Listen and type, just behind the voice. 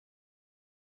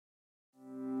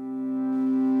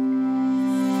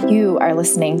You are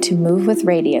listening to Move with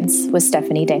Radiance with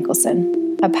Stephanie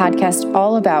Dankelson, a podcast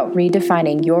all about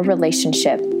redefining your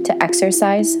relationship to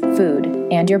exercise, food,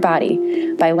 and your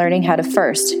body by learning how to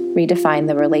first redefine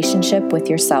the relationship with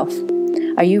yourself.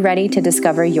 Are you ready to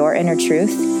discover your inner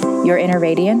truth, your inner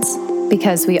radiance?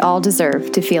 Because we all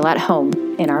deserve to feel at home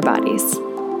in our bodies.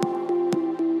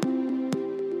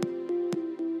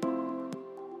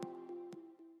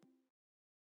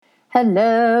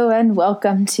 Hello and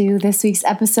welcome to this week's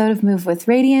episode of Move with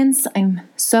Radiance. I'm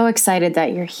so excited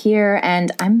that you're here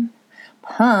and I'm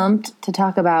pumped to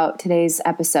talk about today's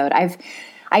episode. I've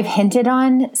hinted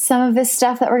on some of this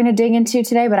stuff that we're going to dig into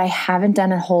today, but I haven't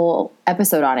done a whole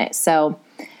episode on it. So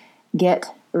get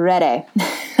ready.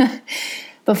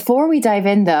 Before we dive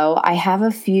in though, I have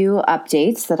a few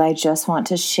updates that I just want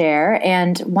to share.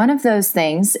 And one of those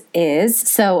things is,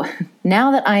 so now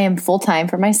that I am full-time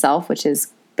for myself, which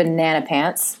is banana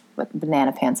pants. What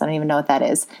banana pants? I don't even know what that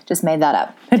is. Just made that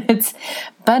up. It's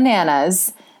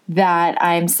bananas that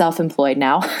I'm self-employed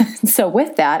now. So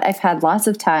with that, I've had lots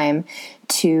of time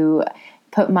to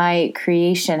put my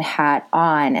creation hat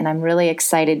on, and I'm really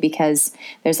excited because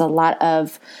there's a lot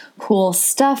of cool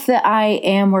stuff that I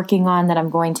am working on that I'm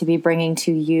going to be bringing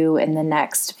to you in the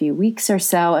next few weeks or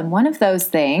so. And one of those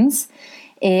things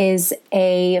is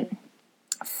a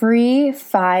free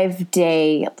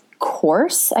 5-day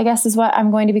course, I guess is what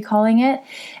I'm going to be calling it.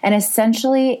 And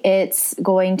essentially it's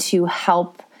going to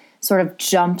help sort of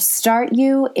jumpstart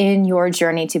you in your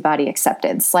journey to body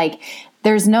acceptance. Like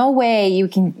there's no way you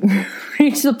can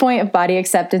reach the point of body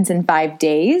acceptance in 5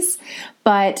 days,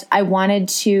 but I wanted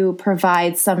to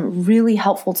provide some really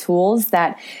helpful tools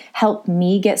that help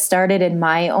me get started in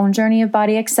my own journey of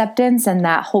body acceptance, and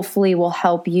that hopefully will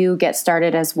help you get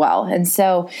started as well. And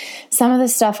so some of the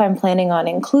stuff I'm planning on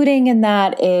including in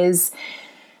that is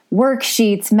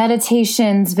worksheets,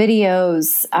 meditations,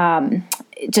 videos,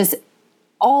 just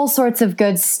all sorts of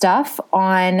good stuff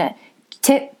on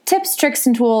tips, tricks,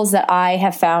 and tools that I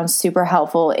have found super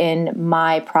helpful in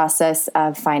my process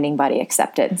of finding body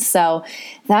acceptance. So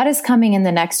that is coming in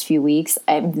the next few weeks.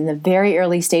 I'm in the very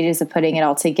early stages of putting it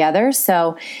all together.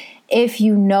 So if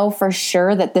you know for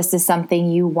sure that this is something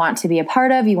you want to be a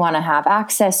part of, you want to have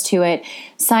access to it,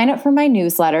 sign up for my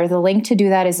newsletter. The link to do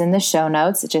that is in the show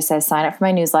notes. It just says sign up for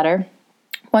my newsletter.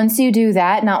 Once you do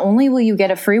that, not only will you get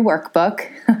a free workbook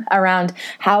around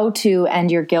how to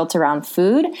end your guilt around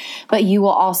food, but you will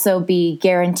also be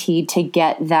guaranteed to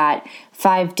get that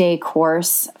 5-day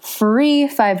course, free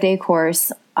 5-day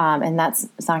course. And it's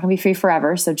not going to be free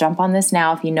forever. So jump on this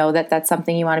now if you know that that's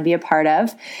something you want to be a part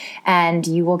of, and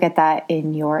you will get that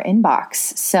in your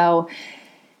inbox. So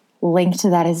link to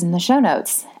that is in the show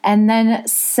notes. And then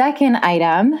second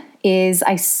item is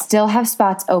I still have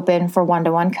spots open for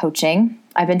one-to-one coaching.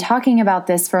 I've been talking about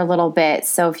this for a little bit.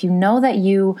 So if you know that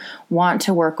you want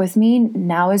to work with me,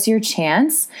 now is your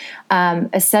chance.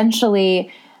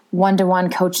 Essentially, one-to-one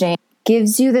coaching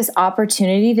gives you this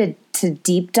opportunity to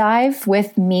deep dive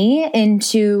with me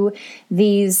into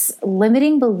these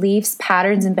limiting beliefs,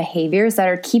 patterns, and behaviors that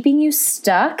are keeping you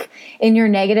stuck in your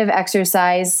negative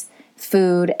exercise,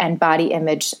 food, and body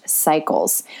image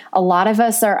cycles. A lot of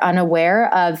us are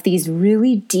unaware of these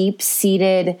really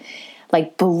deep-seated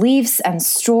beliefs and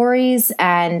stories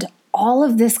and all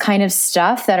of this kind of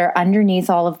stuff that are underneath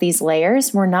all of these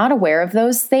layers. We're not aware of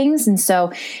those things. And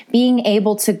so being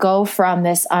able to go from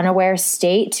this unaware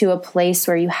state to a place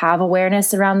where you have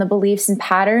awareness around the beliefs and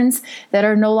patterns that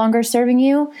are no longer serving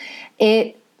you,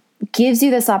 it gives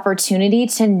you this opportunity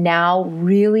to now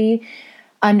really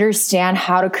understand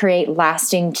how to create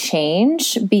lasting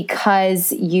change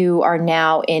because you are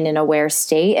now in an aware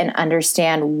state and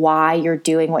understand why you're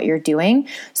doing what you're doing.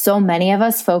 So many of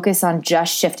us focus on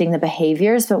just shifting the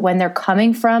behaviors, but when they're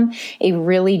coming from a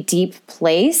really deep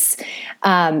place,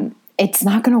 it's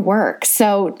not going to work.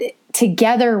 So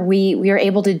together we are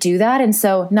able to do that. And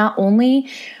so not only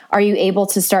are you able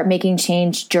to start making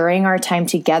change during our time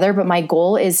together, but my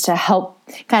goal is to help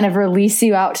kind of release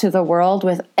you out to the world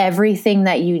with everything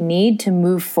that you need to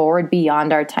move forward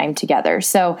beyond our time together.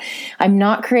 So I'm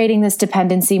not creating this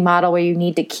dependency model where you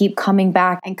need to keep coming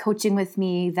back and coaching with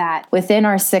me, that within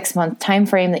our 6-month time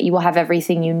frame that you will have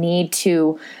everything you need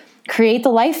to create the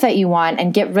life that you want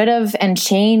and get rid of and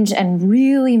change and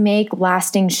really make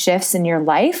lasting shifts in your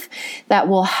life that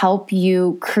will help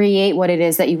you create what it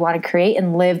is that you want to create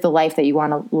and live the life that you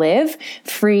want to live,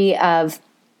 free of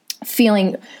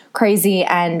feeling crazy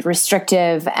and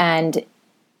restrictive and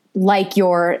like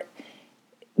you're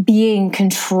being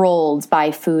controlled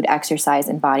by food, exercise,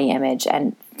 and body image,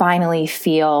 and finally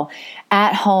feel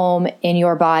at home in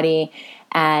your body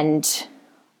and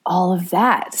all of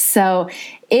that. So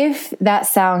if that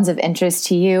sounds of interest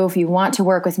to you, if you want to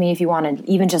work with me, if you want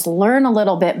to even just learn a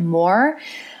little bit more,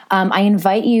 I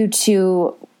invite you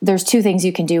to, there's two things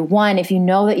you can do. One, if you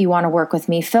know that you want to work with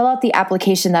me, fill out the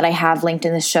application that I have linked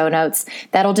in the show notes.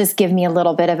 That'll just give me a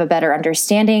little bit of a better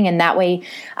understanding. And that way,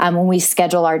 when we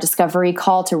schedule our discovery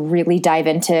call to really dive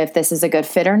into if this is a good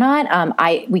fit or not,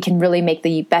 we can really make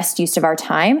the best use of our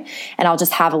time. And I'll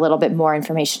just have a little bit more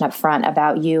information up front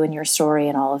about you and your story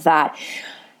and all of that.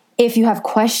 If you have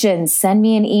questions, send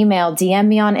me an email, DM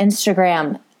me on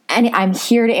Instagram. And I'm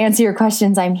here to answer your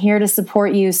questions. I'm here to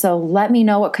support you. So let me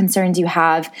know what concerns you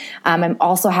have. I'm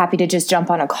also happy to just jump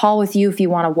on a call with you if you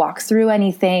want to walk through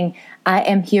anything. I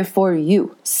am here for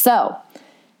you. So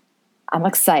I'm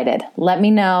excited. Let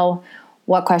me know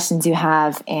what questions you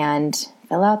have and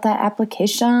fill out that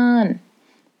application.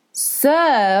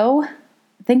 So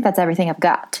I think that's everything I've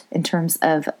got in terms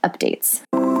of updates.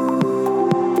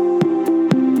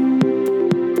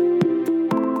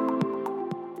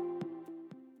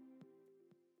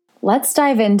 Let's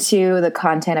dive into the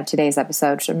content of today's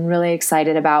episode, which I'm really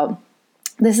excited about.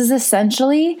 This is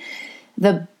essentially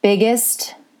the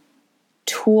biggest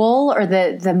tool or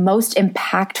the most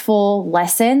impactful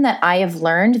lesson that I have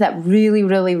learned that really,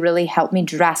 really, really helped me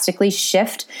drastically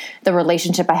shift the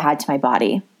relationship I had to my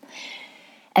body.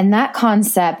 And that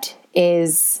concept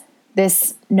is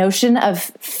this notion of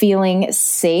feeling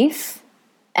safe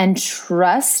and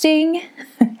trusting,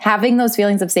 having those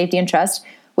feelings of safety and trust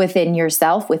within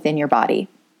yourself, within your body.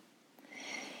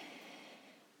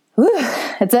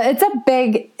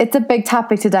 It's a big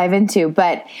topic to dive into,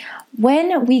 but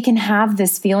when we can have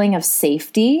this feeling of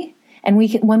safety and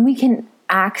when we can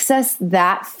access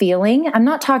that feeling, I'm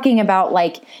not talking about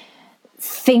when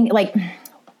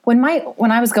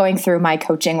I was going through my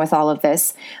coaching with all of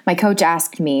this, my coach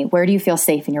asked me, "Where do you feel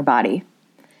safe in your body?"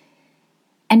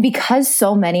 And because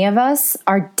so many of us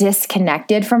are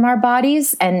disconnected from our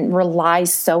bodies and rely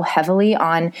so heavily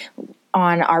on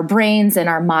our brains and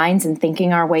our minds and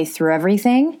thinking our way through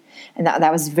everything, and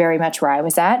that was very much where I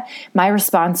was at, my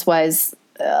response was,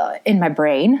 in my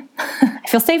brain. I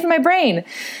feel safe in my brain.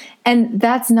 And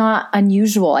that's not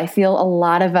unusual. I feel a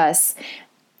lot of us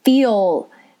feel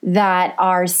that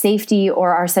our safety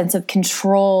or our sense of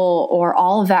control or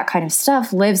all of that kind of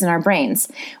stuff lives in our brains.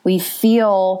 We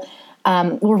feel...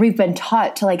 where we've been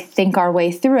taught to think our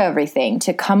way through everything,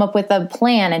 to come up with a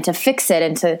plan and to fix it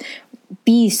and to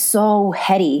be so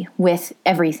heady with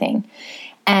everything.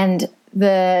 And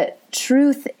the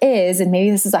truth is, and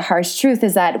maybe this is a harsh truth,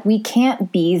 is that we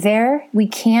can't be there. We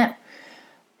can't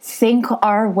think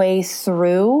our way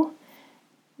through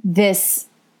this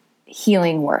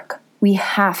healing work. We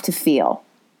have to feel.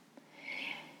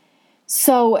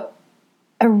 So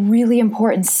a really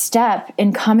important step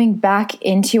in coming back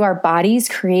into our bodies,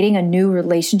 creating a new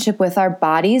relationship with our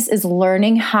bodies, is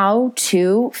learning how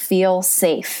to feel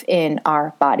safe in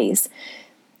our bodies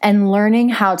and learning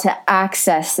how to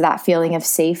access that feeling of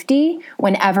safety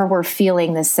whenever we're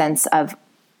feeling this sense of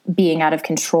being out of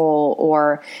control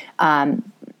or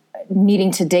needing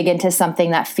to dig into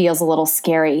something that feels a little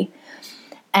scary.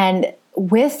 And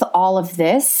with all of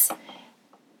this,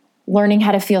 learning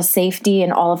how to feel safety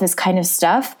and all of this kind of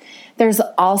stuff, there's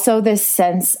also this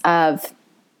sense of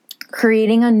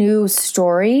creating a new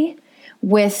story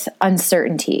with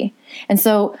uncertainty. And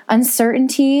so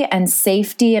uncertainty and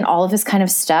safety and all of this kind of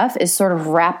stuff is sort of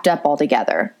wrapped up all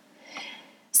together.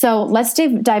 So let's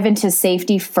dive into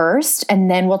safety first,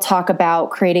 and then we'll talk about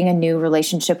creating a new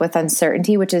relationship with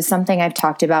uncertainty, which is something I've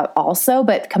talked about also.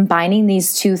 But combining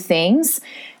these two things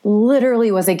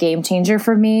literally was a game changer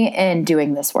for me in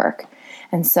doing this work.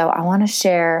 And so I want to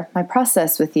share my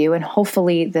process with you, and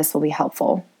hopefully this will be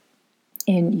helpful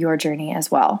in your journey as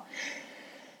well.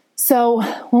 So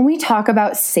when we talk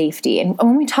about safety, and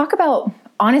when we talk about,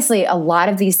 honestly, a lot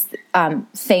of these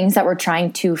things that we're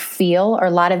trying to feel, or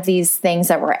a lot of these things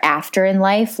that we're after in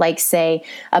life, like say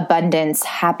abundance,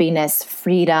 happiness,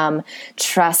 freedom,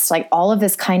 trust, all of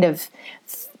this kind of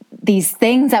these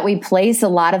things that we place a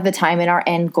lot of the time in our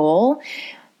end goal,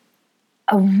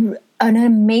 an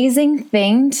amazing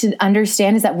thing to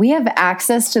understand is that we have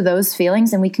access to those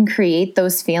feelings, and we can create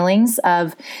those feelings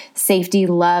of safety,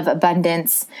 love,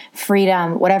 abundance,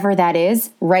 freedom, whatever that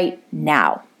is, right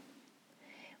now.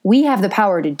 We have the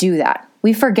power to do that.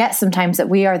 We forget sometimes that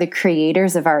we are the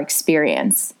creators of our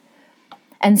experience.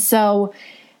 And so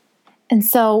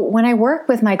when I work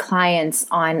with my clients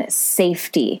on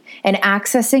safety and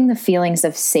accessing the feelings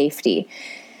of safety,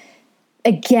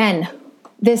 again,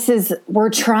 we're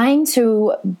trying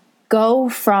to go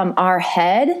from our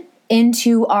head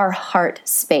into our heart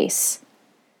space.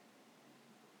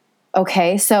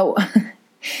 Okay, so,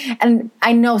 and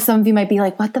I know some of you might be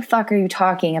like, what the fuck are you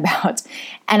talking about?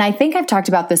 And I think I've talked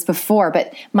about this before,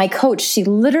 but my coach, she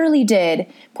literally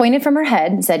pointed from her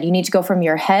head and said, you need to go from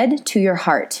your head to your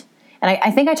heart. And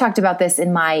I think I talked about this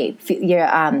in my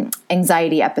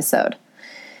anxiety episode,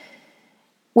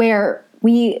 where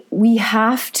we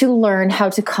have to learn how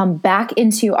to come back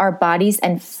into our bodies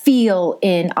and feel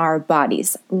in our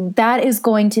bodies. That is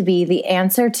going to be the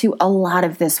answer to a lot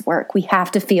of this work. We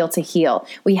have to feel to heal.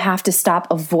 We have to stop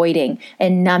avoiding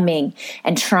and numbing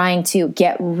and trying to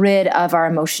get rid of our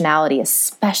emotionality,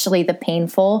 especially the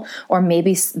painful or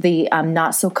maybe the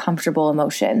not so comfortable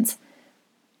emotions.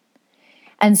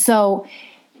 And so,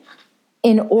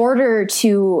 in order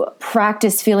to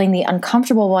practice feeling the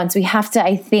uncomfortable ones, we have to,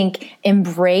 I think,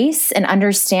 embrace and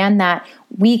understand that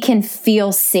we can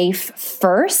feel safe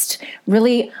first,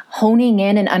 really honing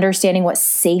in and understanding what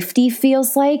safety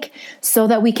feels like so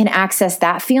that we can access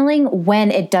that feeling when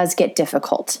it does get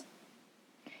difficult.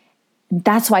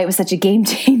 That's why it was such a game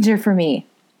changer for me.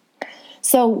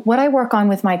 So what I work on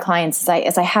with my clients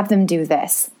is I have them do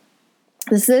this.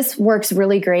 This works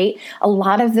really great. A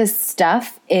lot of this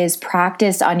stuff is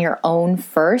practiced on your own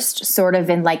first, sort of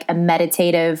in like a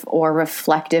meditative or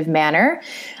reflective manner,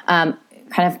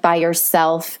 kind of by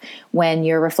yourself when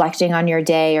you're reflecting on your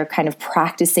day or kind of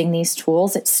practicing these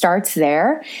tools. It starts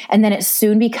there, and then it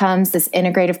soon becomes this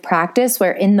integrative practice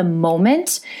where in the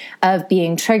moment of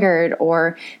being triggered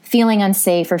or feeling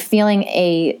unsafe or feeling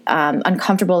a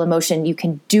uncomfortable emotion, you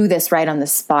can do this right on the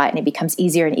spot, and it becomes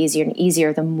easier and easier and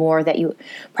easier the more that you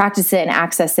practice it and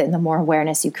access it and the more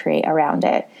awareness you create around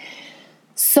it.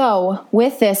 So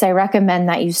with this, I recommend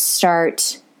that you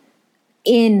start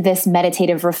in this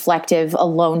meditative, reflective,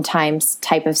 alone times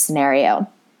type of scenario.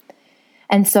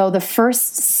 And so the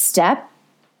first step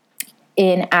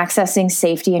in accessing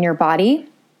safety in your body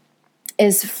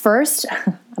is first,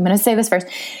 I'm going to say this first,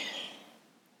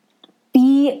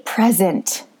 be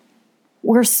present.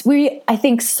 I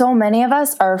think so many of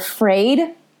us are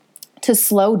afraid to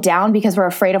slow down because we're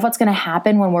afraid of what's going to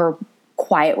happen when we're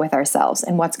quiet with ourselves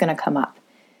and what's going to come up.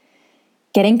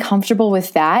 Getting comfortable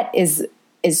with that is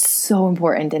so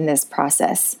important in this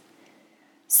process.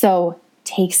 So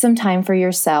take some time for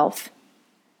yourself.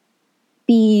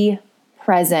 Be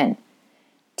present.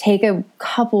 Take a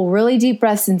couple really deep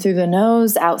breaths in through the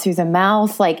nose, out through the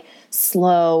mouth, like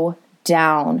slow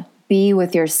down. Be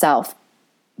with yourself.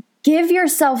 Give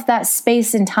yourself that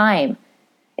space and time.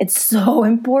 It's so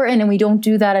important, and we don't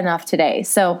do that enough today.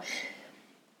 So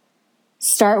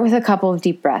start with a couple of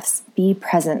deep breaths. Be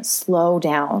present. Slow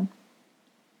down.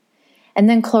 And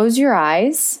then close your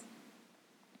eyes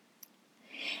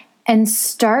and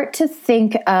start to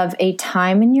think of a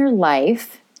time in your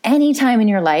life, any time in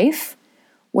your life,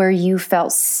 where you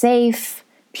felt safe,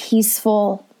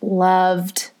 peaceful,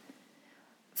 loved.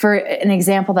 For an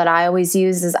example that I always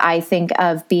use is I think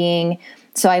of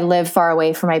so I live far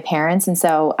away from my parents. And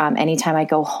so anytime I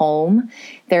go home,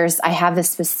 I have this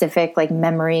specific like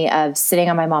memory of sitting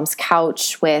on my mom's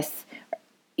couch with,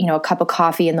 a cup of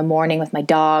coffee in the morning with my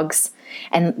dogs,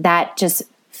 and that just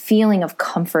feeling of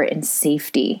comfort and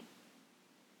safety.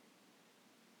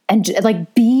 And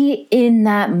like be in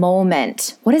that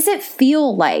moment. What does it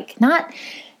feel like? Not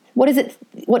what is it,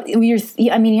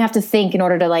 you have to think in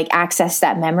order to like access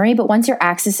that memory, but once you're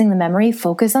accessing the memory,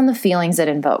 focus on the feelings it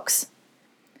invokes.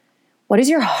 What does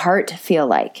your heart feel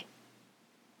like?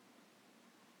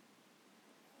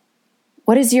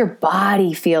 What does your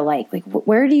body feel like? Like,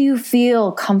 where do you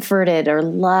feel comforted or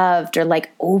loved or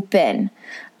like open?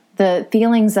 The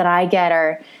feelings that I get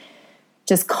are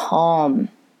just calm,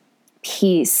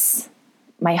 peace.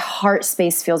 My heart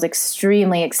space feels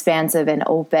extremely expansive and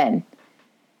open.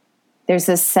 There's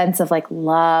this sense of like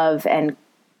love and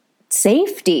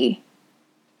safety.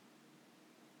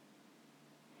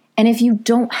 And if you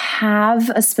don't have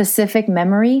a specific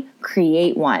memory,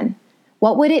 create one.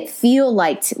 What would it feel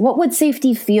like? What would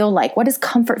safety feel like? What does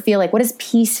comfort feel like? What does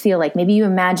peace feel like? Maybe you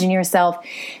imagine yourself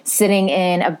sitting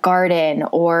in a garden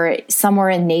or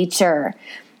somewhere in nature,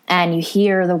 and you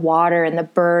hear the water and the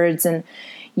birds, and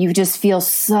you just feel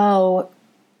so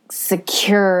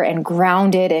secure and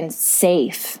grounded and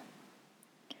safe.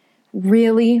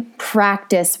 Really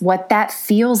practice what that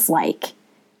feels like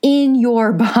in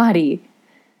your body.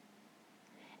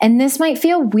 And this might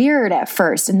feel weird at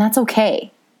first, and that's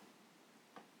okay.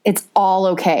 It's all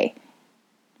okay.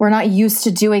 We're not used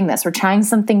to doing this. We're trying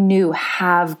something new.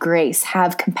 Have grace,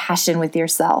 have compassion with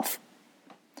yourself.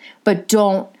 But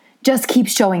just keep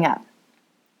showing up.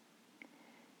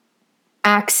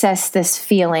 Access this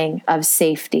feeling of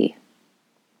safety.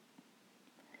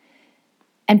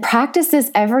 And practice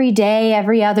this every day,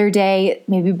 every other day,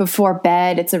 maybe before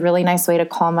bed. It's a really nice way to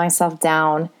calm myself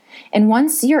down. And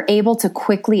once you're able to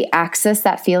quickly access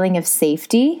that feeling of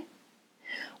safety,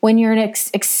 when you're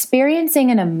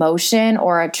experiencing an emotion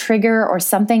or a trigger or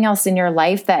something else in your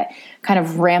life that kind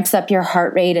of ramps up your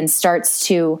heart rate and starts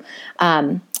to,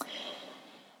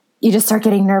 you just start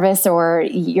getting nervous, or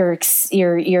you're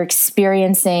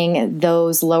experiencing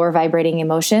those lower vibrating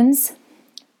emotions,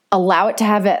 allow it to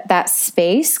have that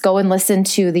space. Go and listen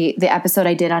to the episode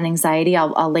I did on anxiety.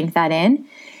 I'll link that in.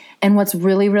 And what's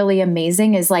really, really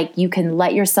amazing is like you can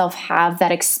let yourself have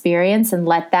that experience and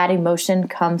let that emotion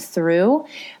come through.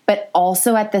 But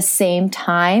also at the same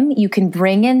time, you can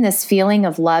bring in this feeling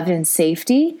of love and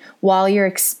safety while you're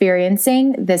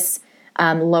experiencing this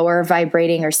lower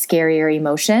vibrating or scarier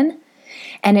emotion.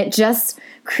 And it just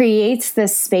creates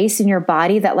this space in your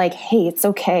body that like, hey, it's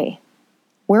okay.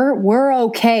 We're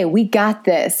okay. We got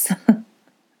this.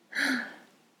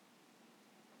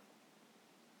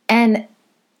 And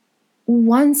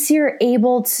once you're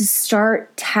able to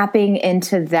start tapping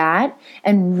into that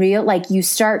and you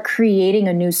start creating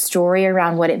a new story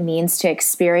around what it means to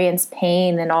experience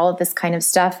pain and all of this kind of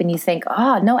stuff. And you think,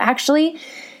 no, actually,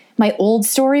 my old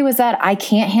story was that I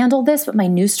can't handle this, but my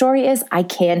new story is I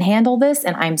can handle this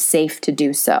and I'm safe to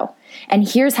do so. And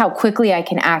here's how quickly I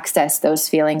can access those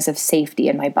feelings of safety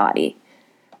in my body.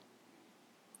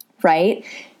 Right?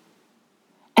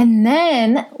 And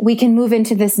then we can move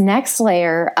into this next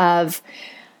layer of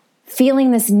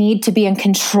feeling this need to be in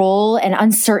control and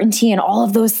uncertainty and all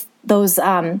of those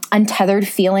untethered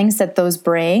feelings that those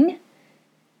bring.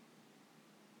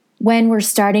 When we're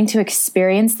starting to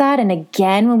experience that, and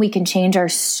again, when we can change our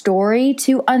story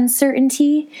to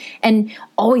uncertainty and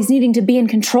always needing to be in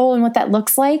control and what that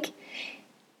looks like,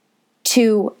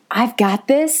 to I've got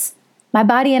this, my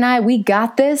body and I, we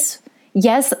got this.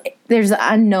 Yes, there's an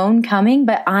unknown coming,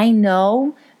 but I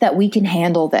know that we can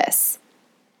handle this.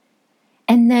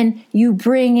 And then you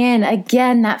bring in,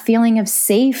 again, that feeling of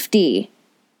safety.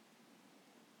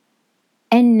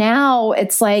 And now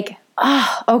it's like,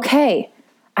 okay,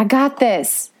 I got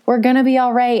this. We're going to be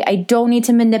all right. I don't need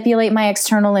to manipulate my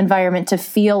external environment to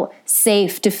feel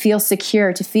safe, to feel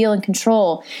secure, to feel in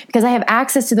control, because I have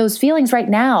access to those feelings right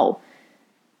now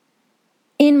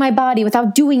in my body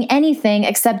without doing anything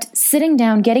except sitting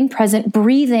down, getting present,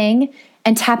 breathing,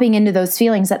 and tapping into those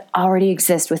feelings that already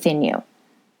exist within you.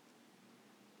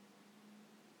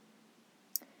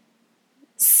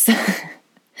 So,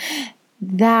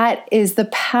 that is the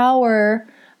power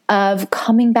of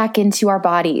coming back into our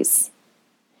bodies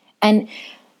and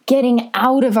getting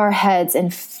out of our heads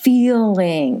and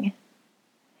feeling.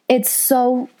 It's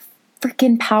so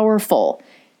freaking powerful.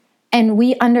 And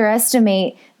we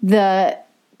underestimate the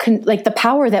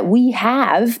power that we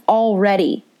have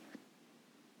already.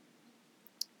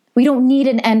 We don't need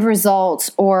an end result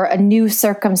or a new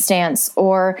circumstance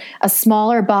or a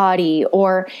smaller body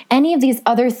or any of these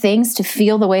other things to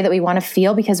feel the way that we want to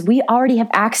feel, because we already have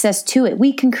access to it.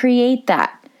 We can create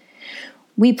that.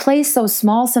 We play so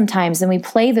small sometimes, and we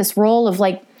play this role of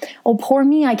like, oh, poor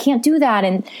me, I can't do that,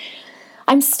 and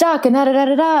I'm stuck, and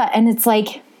da-da-da-da-da. And it's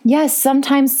like, yes,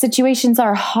 sometimes situations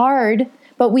are hard,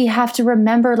 but we have to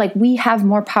remember, like, we have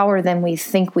more power than we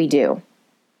think we do.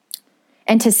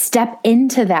 And to step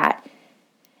into that.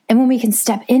 And when we can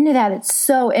step into that, it's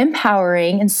so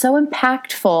empowering and so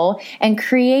impactful and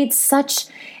creates such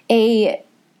a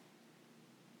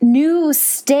new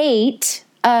state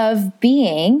of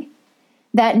being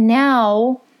that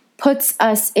now puts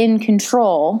us in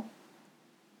control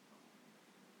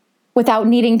without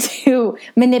needing to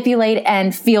manipulate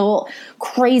and feel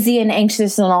crazy and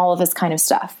anxious and all of this kind of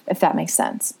stuff, if that makes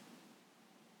sense.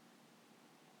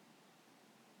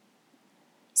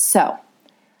 So,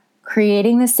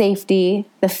 creating the safety,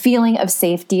 the feeling of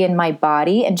safety in my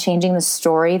body, and changing the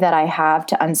story that I have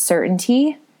to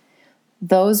uncertainty,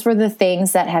 those were the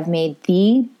things that have made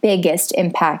the biggest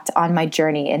impact on my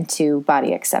journey into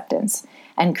body acceptance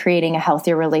and creating a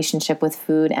healthier relationship with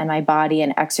food and my body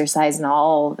and exercise and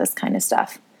all of this kind of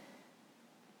stuff.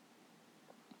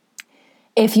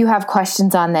 If you have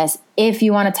questions on this, if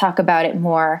you want to talk about it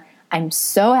more, I'm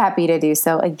so happy to do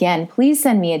so. Again, please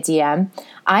send me a DM.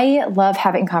 I love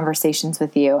having conversations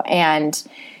with you. And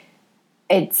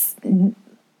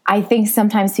I think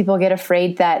sometimes people get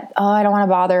afraid that, oh, I don't want to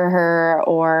bother her,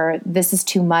 or this is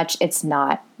too much. It's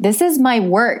not. This is my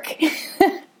work.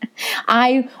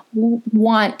 I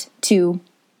want to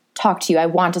talk to you. I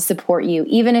want to support you.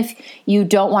 Even if you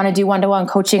don't want to do one-to-one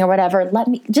coaching or whatever,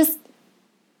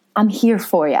 I'm here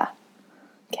for you.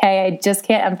 Okay. I just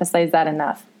can't emphasize that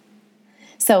enough.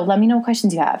 So let me know what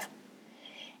questions you have.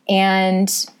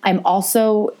 And I'm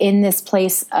also in this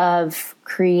place of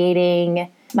creating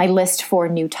my list for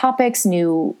new topics,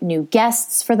 new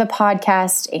guests for the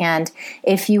podcast. And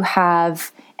if you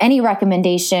have any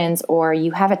recommendations, or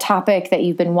you have a topic that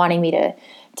you've been wanting me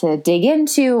to dig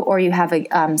into, or you have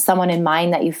someone in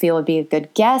mind that you feel would be a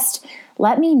good guest,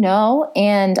 let me know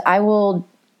and I will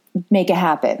make it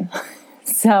happen.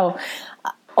 So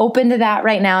open to that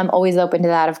right now. I'm always open to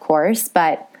that, of course,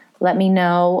 but let me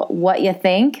know what you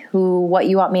think, what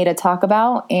you want me to talk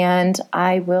about, and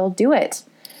I will do it.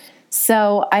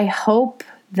 So I hope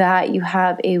that you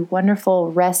have a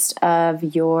wonderful rest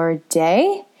of your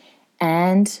day,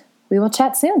 and we will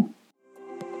chat soon.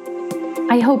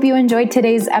 I hope you enjoyed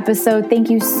today's episode. Thank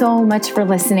you so much for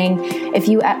listening. If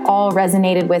you at all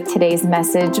resonated with today's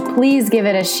message, please give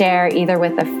it a share, either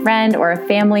with a friend or a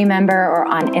family member, or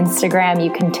on Instagram.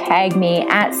 You can tag me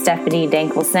at Stephanie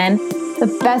Dankelson.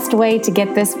 The best way to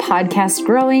get this podcast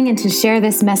growing and to share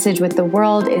this message with the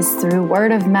world is through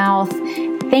word of mouth.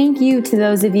 Thank you to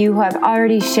those of you who have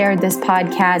already shared this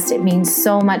podcast. It means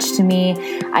so much to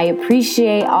me. I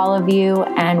appreciate all of you,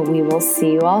 and we will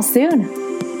see you all soon.